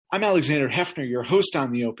I'm Alexander Hefner, your host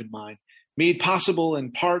on The Open Mind, made possible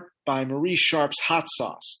in part by Marie Sharp's hot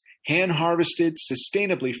sauce, hand-harvested,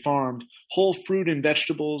 sustainably farmed, whole fruit and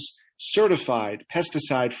vegetables, certified,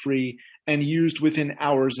 pesticide-free, and used within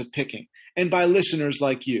hours of picking, and by listeners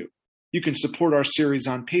like you. You can support our series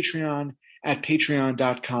on Patreon at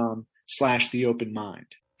patreon.com/theopenmind.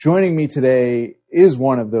 Joining me today is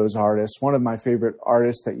one of those artists, one of my favorite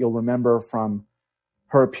artists that you'll remember from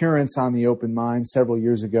her appearance on The Open Mind several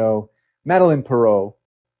years ago, Madeleine Peyroux.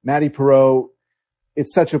 Maddie Peyroux,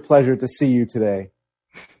 it's such a pleasure to see you today.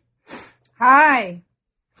 Hi,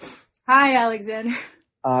 Alexander.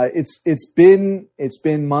 It's been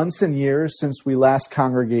months and years since we last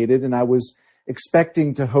congregated, and I was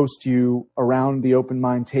expecting to host you around the Open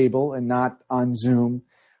Mind table and not on Zoom,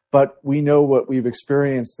 but we know what we've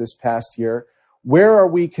experienced this past year. Where are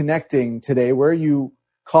we connecting today? Where are you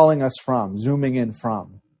calling us from, zooming in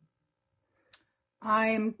from?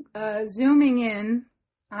 I'm zooming in.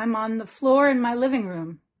 I'm on the floor in my living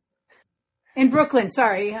room in Brooklyn.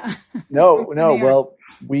 Sorry. No. Well,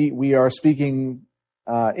 we are speaking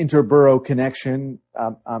interborough connection.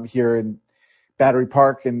 I'm here in Battery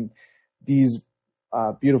Park, and these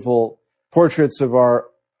beautiful portraits of our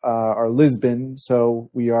Lisbon. So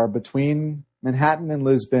we are between Manhattan and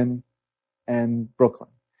Lisbon and Brooklyn.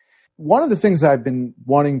 One of the things I've been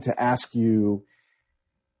wanting to ask you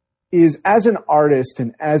is, as an artist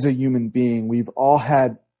and as a human being, we've all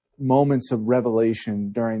had moments of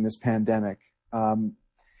revelation during this pandemic. And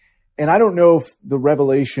I don't know if the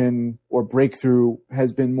revelation or breakthrough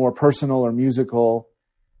has been more personal or musical.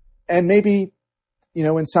 And maybe,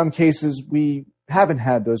 in some cases we haven't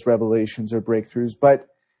had those revelations or breakthroughs. But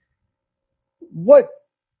what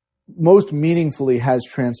most meaningfully has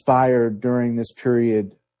transpired during this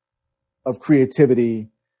period of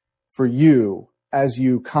creativity for you as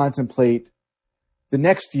you contemplate the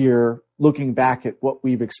next year, looking back at what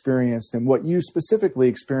we've experienced and what you specifically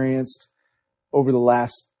experienced over the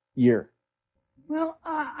last year? Well,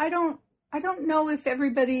 I don't know if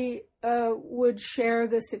everybody would share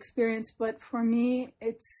this experience, but for me,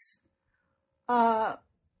 it's I've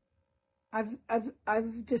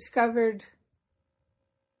discovered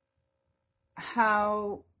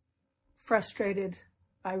how frustrated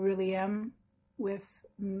I really am with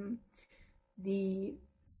the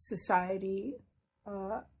society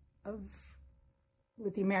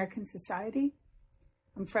with the American society.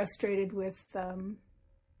 I'm frustrated with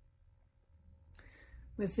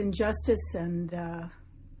injustice and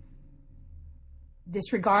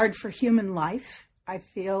disregard for human life. I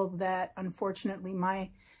feel that, unfortunately,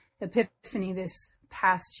 my epiphany this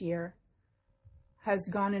past year has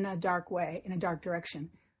gone in a dark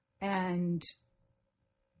direction. And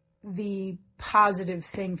the positive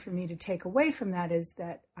thing for me to take away from that is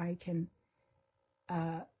that I can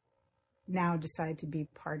now decide to be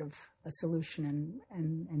part of a solution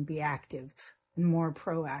and be active and more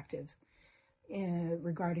proactive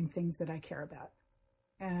regarding things that I care about.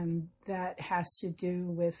 And that has to do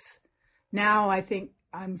with, now I think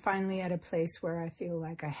I'm finally at a place where I feel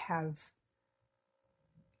like I have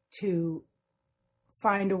to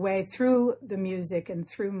find a way through the music and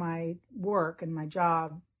through my work and my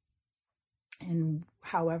job, and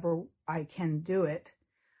however I can do it,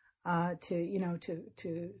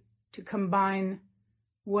 to combine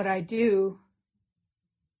what I do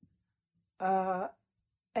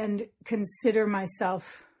and consider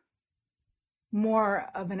myself more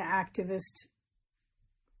of an activist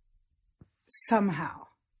somehow.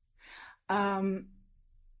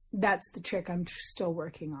 That's the trick I'm still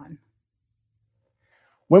working on.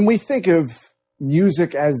 When we think of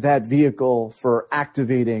music as that vehicle for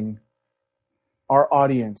activating our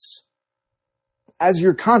audience, as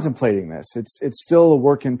you're contemplating this, it's still a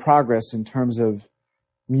work in progress in terms of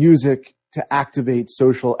music to activate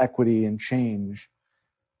social equity and change.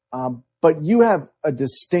 But you have a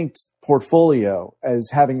distinct portfolio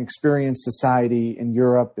as having experienced society in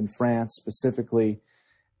Europe and France specifically,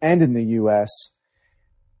 and in the US.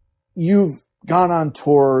 You've gone on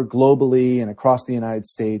tour globally and across the United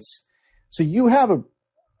States. So you have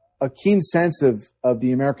a keen sense of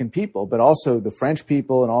the American people, but also the French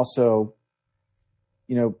people and also,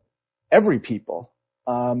 every people.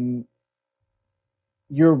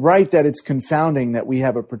 You're right that it's confounding that we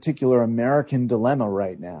have a particular American dilemma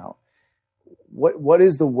right now. What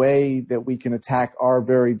is the way that we can attack our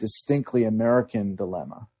very distinctly American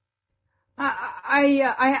dilemma?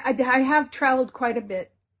 I have traveled quite a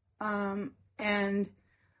bit, and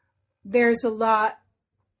there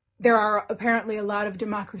are apparently a lot of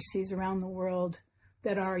democracies around the world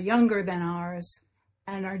that are younger than ours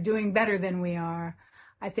and are doing better than we are.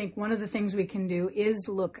 I think one of the things we can do is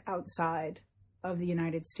look outside of the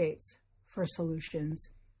United States for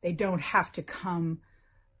solutions. They don't have to come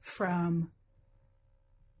from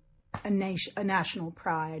a national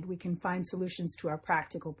pride. We can find solutions to our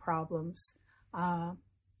practical problems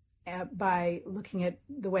by looking at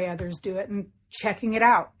the way others do it and checking it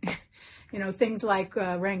out. Things like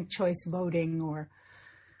ranked choice voting or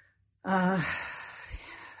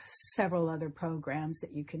several other programs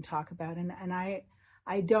that you can talk about. And I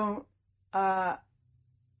don't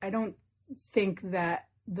think that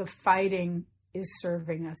the fighting is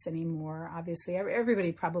serving us anymore. Obviously,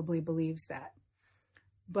 everybody probably believes that.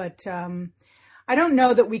 But I don't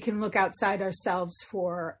know that we can look outside ourselves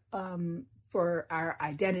for our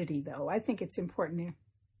identity, though. I think it's important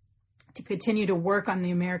to continue to work on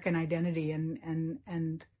the American identity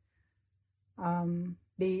and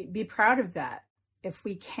be proud of that if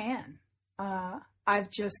we can. I've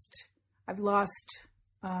lost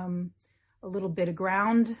a little bit of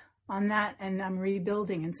ground on that, and I'm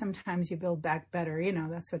rebuilding. And sometimes you build back better.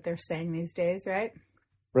 That's what they're saying these days, right?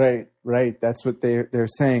 Right. That's what they're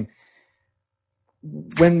saying.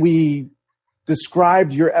 When we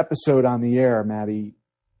described your episode on the air, Maddie,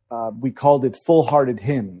 we called it Full-Hearted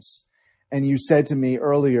Hymns. And you said to me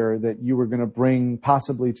earlier that you were going to bring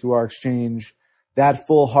possibly to our exchange that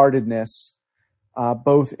full-heartedness,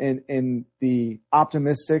 both in the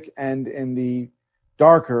optimistic and in the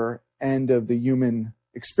darker end of the human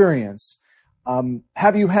experience.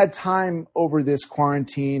 Have you had time over this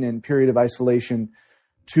quarantine and period of isolation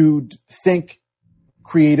to think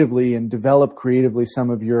creatively and develop creatively some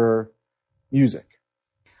of your music?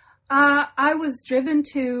 I was driven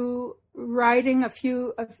to writing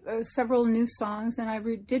several new songs, and I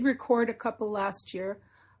did record a couple last year,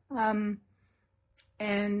 and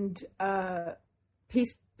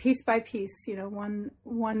piece by piece,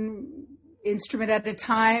 one instrument at a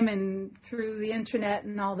time, and through the internet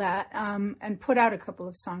and all that, and put out a couple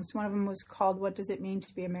of songs. One of them was called "What Does It Mean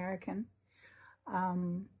to Be American?"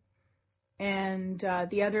 And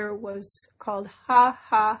the other was called "Ha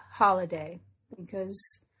Ha Holiday,"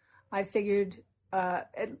 because I figured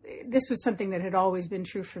this was something that had always been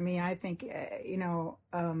true for me. I think,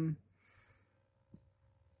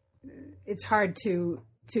 it's hard to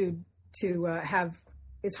have.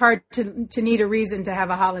 It's hard to need a reason to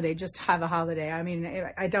have a holiday, just have a holiday. I mean,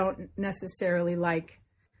 I don't necessarily like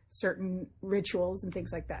certain rituals and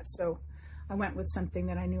things like that. So I went with something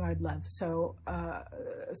that I knew I'd love. So a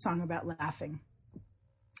song about laughing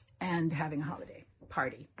and having a holiday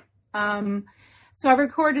party. So I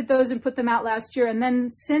recorded those and put them out last year. And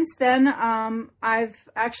then since then, I've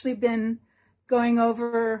actually been going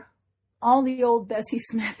over all the old Bessie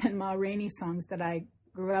Smith and Ma Rainey songs that I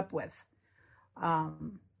grew up with.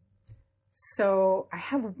 So I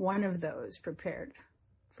have one of those prepared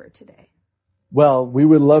for today. Well, we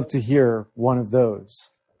would love to hear one of those.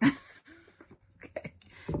 Okay.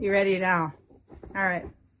 You ready now? All right.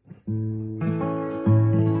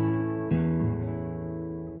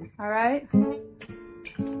 All right.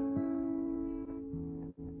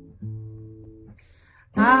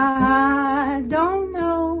 I don't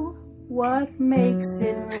know what makes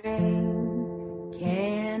it rain,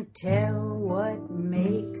 can't tell what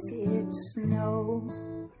makes it snow.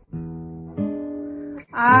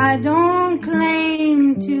 I don't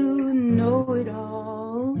claim to know it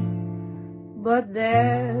all, but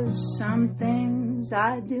there's some things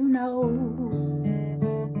I do know.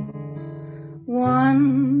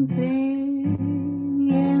 One thing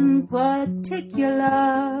in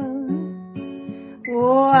particular,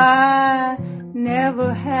 oh, I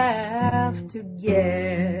never have to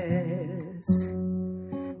guess.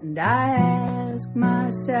 And I ask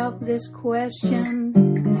myself this question,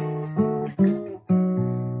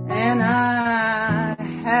 and I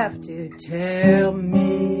have to tell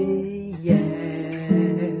me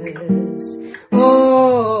yes.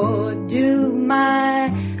 Oh, do my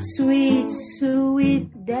sweet,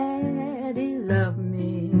 sweet daddy love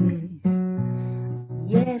me?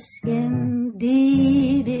 Yes,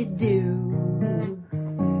 indeed he do.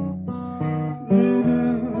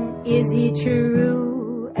 Is he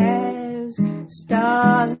true as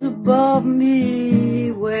stars above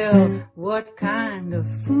me? Well, what kind of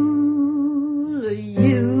fool are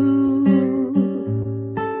you?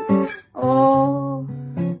 Oh,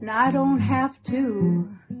 and I don't have to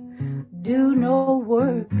do no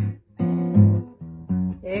work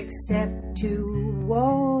except to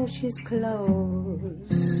wash his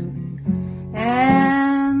clothes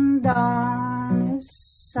and darn his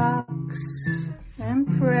socks and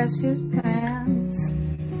press his pants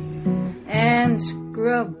and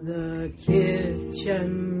scrub the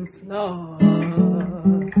kitchen floor.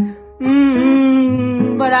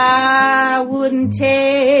 I wouldn't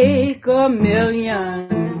take a million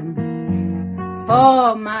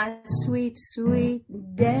for my sweet, sweet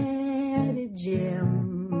Daddy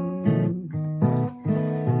Jim.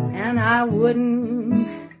 And I wouldn't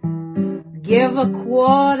give a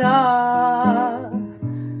quarter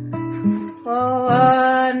for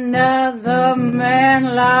another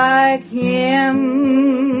man like him.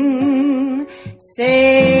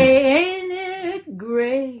 Say, ain't it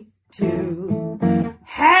great to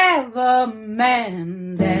have a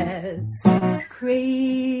man that's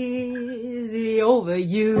crazy over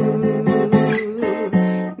you?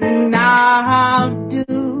 Now how do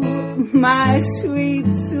my sweet,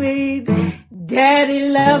 sweet Daddy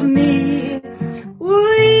love me?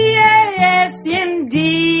 Ooh, yes,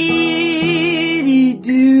 indeed he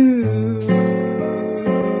do.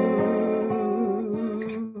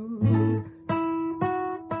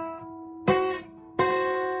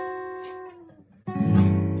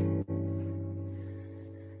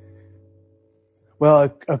 Well,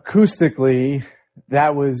 acoustically,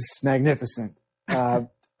 that was magnificent. I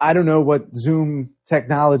don't know what Zoom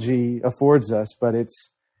technology affords us, but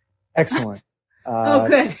it's excellent. Oh,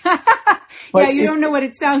 good. Yeah, you don't know what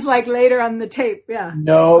it sounds like later on the tape. Yeah.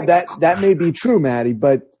 No, that may be true, Maddie,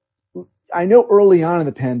 but I know early on in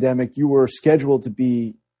the pandemic, you were scheduled to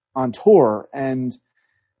be on tour, and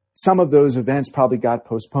some of those events probably got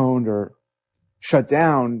postponed or shut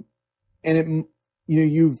down. And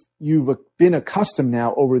you've been accustomed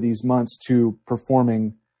now over these months to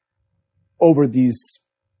performing over these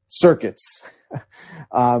circuits,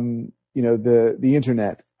 the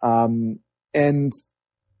internet, and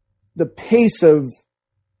the pace of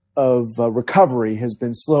recovery has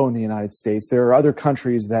been slow in the United States. There are other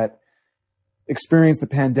countries that experienced the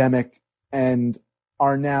pandemic and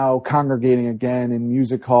are now congregating again in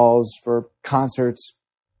music halls for concerts,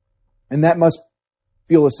 and that must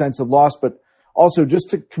feel a sense of loss, but also just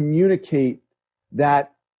to communicate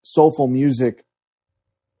that soulful music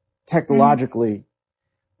technologically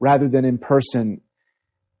rather than in person.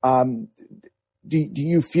 Do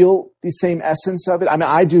you feel the same essence of it? I mean,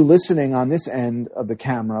 I do listening on this end of the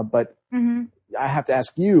camera, but I have to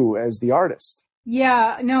ask you as the artist.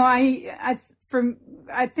 Yeah, no, I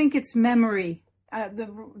think it's memory,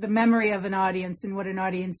 the memory of an audience and what an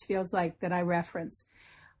audience feels like that I reference.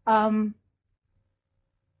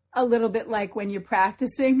 A little bit like when you're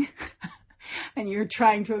practicing and you're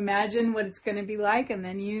trying to imagine what it's going to be like, and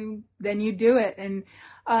then you do it, and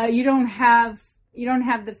you don't have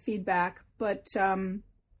the feedback, but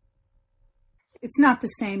it's not the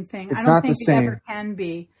same thing. It's I don't not think the same. It ever can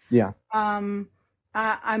be. Yeah.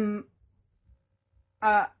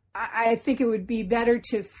 I think it would be better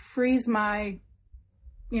to freeze my,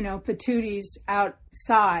 patooties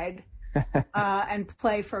outside and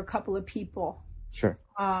play for a couple of people. Sure.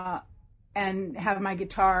 And have my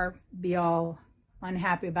guitar be all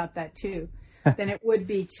unhappy about that too, than it would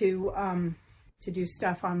be to do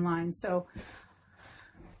stuff online. So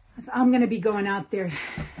I'm going to be going out there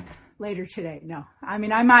later today. No, I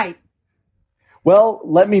mean, I might. Well,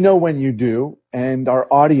 let me know when you do, and our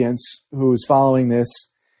audience who's following this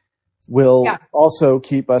will also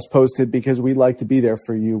keep us posted, because we'd like to be there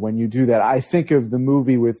for you when you do that. I think of the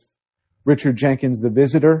movie with Richard Jenkins, The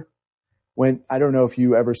Visitor. I don't know if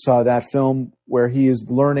you ever saw that film, where he is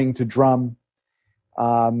learning to drum,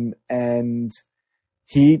 and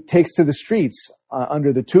he takes to the streets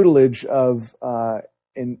under the tutelage of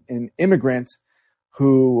an immigrant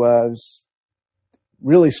who was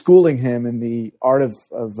really schooling him in the art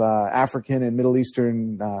of African and Middle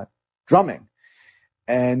Eastern drumming.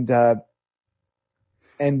 And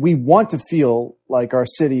we want to feel like our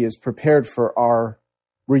city is prepared for our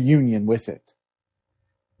reunion with it.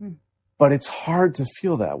 But it's hard to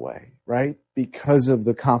feel that way, right? Because of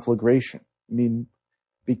the conflagration. I mean,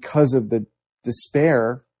 because of the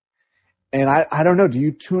despair. And I don't know, do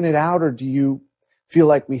you tune it out, or do you feel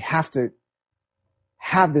like we have to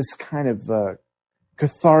have this kind of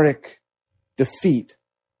cathartic defeat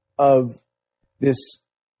of this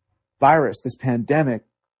virus, this pandemic?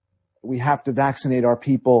 We have to vaccinate our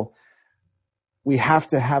people. We have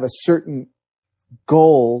to have a certain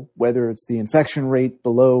goal, whether it's the infection rate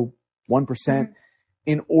below 1%,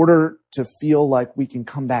 in order to feel like we can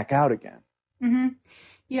come back out again. Mm-hmm.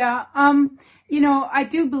 Yeah. I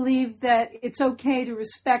do believe that it's okay to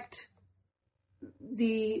respect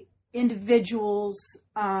the individual's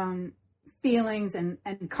feelings and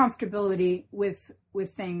comfortability with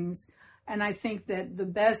things. And I think that the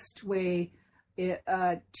best way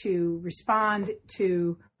to respond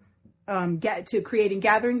to get to creating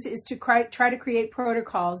gatherings is to try to create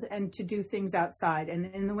protocols and to do things outside.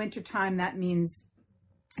 And in the wintertime, that means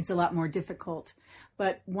it's a lot more difficult.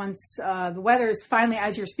 But once the weather is finally,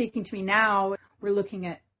 as you're speaking to me now, we're looking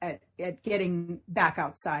at getting back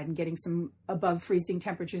outside and getting some above freezing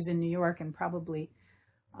temperatures in New York and probably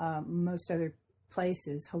most other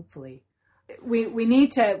places, hopefully. We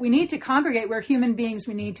need to congregate. We're human beings.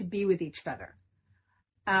 We need to be with each other.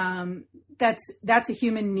 That's a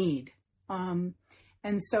human need.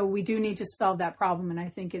 And so we do need to solve that problem. And I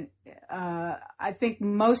think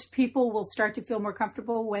most people will start to feel more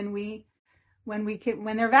comfortable when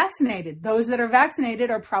they're vaccinated. Those that are vaccinated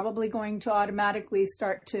are probably going to automatically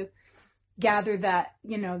start to gather that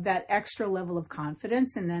extra level of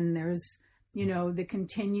confidence. And then there's, the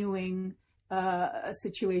continuing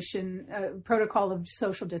protocol of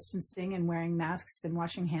social distancing and wearing masks and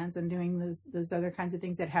washing hands and doing those other kinds of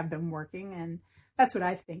things that have been working. And that's what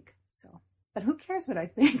I think. So, but who cares what I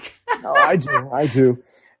think? No, I do.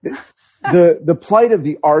 The plight of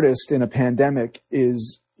the artist in a pandemic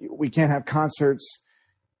is we can't have concerts.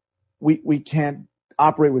 We can't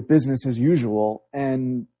operate with business as usual.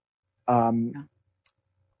 And I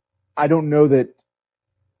don't know that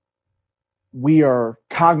we are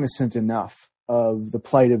cognizant enough of the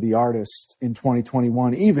plight of the artist in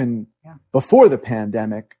 2021, even before the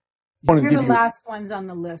pandemic. You're the last ones on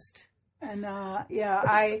the list. And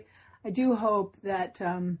I do hope that,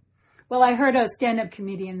 I heard a stand-up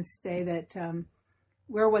comedian say that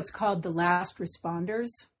we're what's called the last responders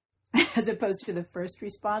as opposed to the first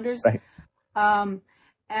responders. Right.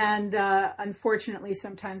 And unfortunately,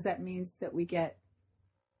 sometimes that means that we get,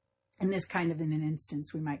 in this kind of in an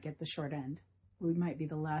instance, we might get the short end. We might be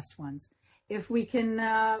the last ones. If we can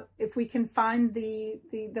find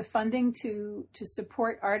the funding to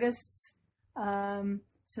support artists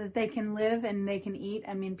so that they can live and they can eat.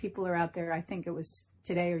 I mean, people are out there. I think it was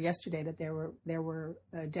today or yesterday that there were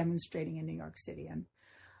demonstrating in New York City,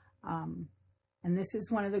 and this is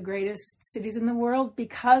one of the greatest cities in the world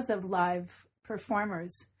because of live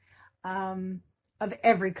performers of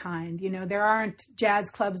every kind. There aren't jazz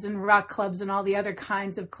clubs and rock clubs and all the other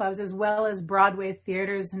kinds of clubs, as well as Broadway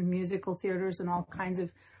theaters and musical theaters and all kinds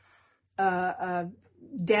of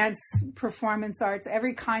dance performance arts.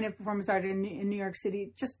 Every kind of performance art in New York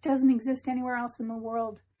City just doesn't exist anywhere else in the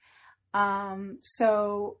world.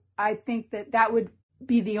 So I think that would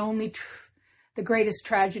be the greatest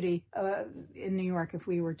tragedy in New York if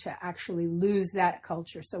we were to actually lose that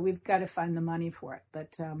culture. So we've got to find the money for it.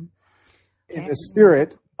 But in the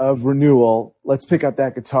spirit of renewal, let's pick up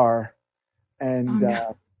that guitar and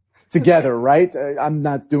together, right? I'm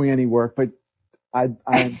not doing any work, but I'm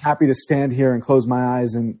happy to stand here and close my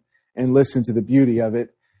eyes and listen to the beauty of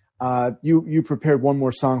it. You prepared one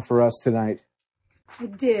more song for us tonight. I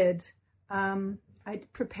did. I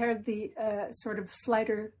prepared the sort of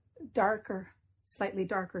slightly darker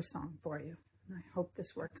song for you. I hope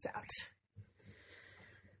this works out.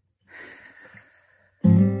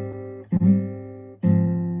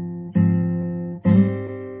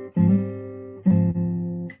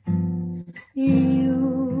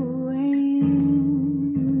 You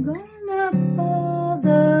ain't gonna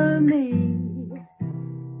bother me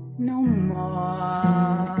no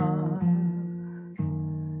more.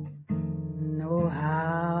 Know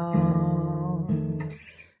how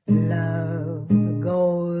love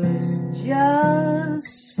goes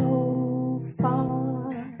just so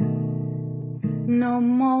far. No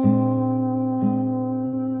more.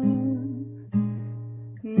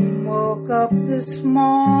 Woke up this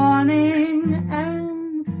morning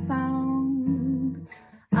and found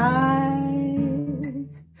I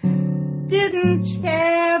didn't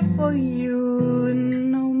care for you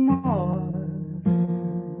no more.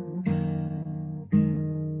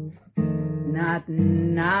 Not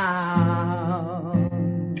now.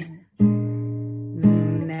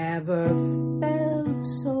 Never felt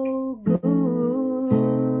so good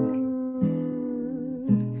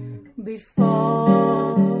before.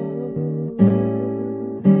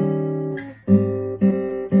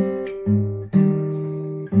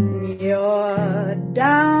 You're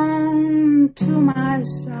down to my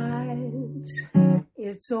size.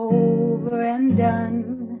 It's over and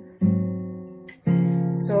done.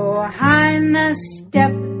 So Highness,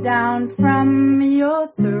 step down from your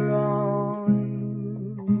throne.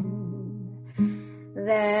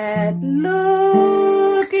 That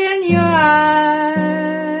look in your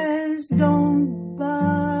eyes don't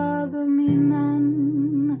bother me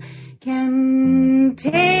none. Can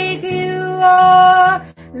take you or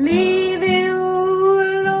leave you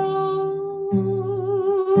alone.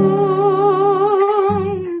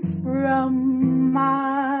 From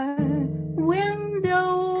my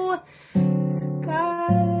window,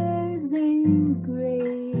 skies ain't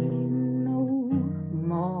gray no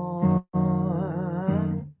more.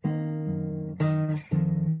 more.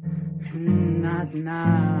 Not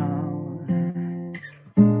now.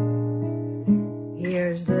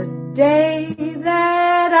 Here's the day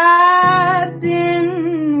that I've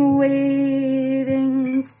been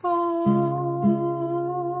waiting for.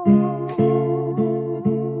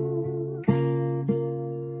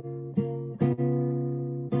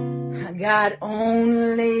 I got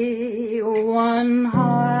only one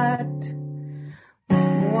heart,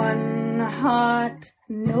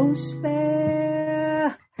 no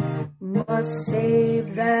spare. Must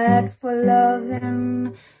save that for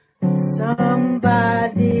loving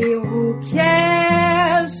somebody who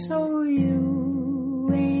cares. So you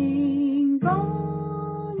ain't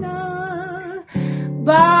gonna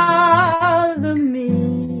bother me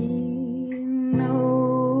no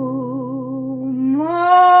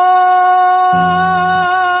more.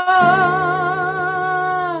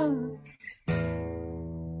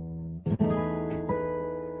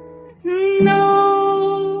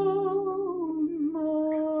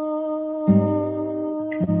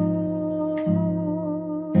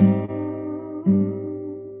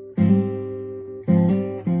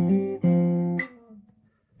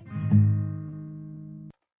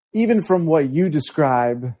 Even from what you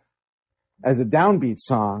describe as a downbeat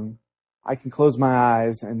song, I can close my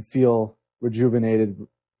eyes and feel rejuvenated,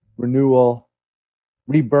 renewal,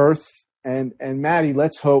 rebirth. And Maddie,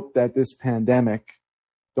 let's hope that this pandemic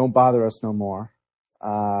don't bother us no more,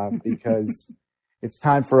 because it's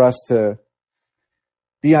time for us to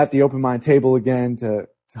be at the Open Mind table again, to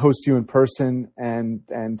host you in person,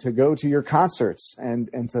 and to go to your concerts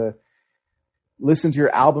and to listen to your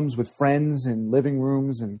albums with friends in living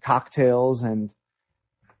rooms and cocktails, and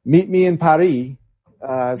meet me in Paris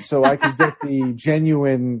so I can get the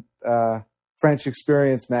genuine French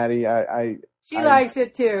experience, Maddie. She likes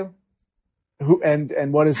it too. Who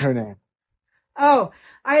and what is her name? Oh,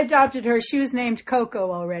 I adopted her. She was named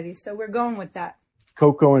Coco already, so we're going with that.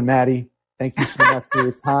 Coco and Maddie, thank you so much for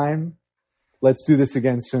your time. Let's do this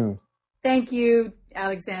again soon. Thank you,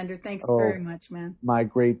 Alexander. Thanks very much, man. My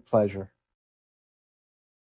great pleasure.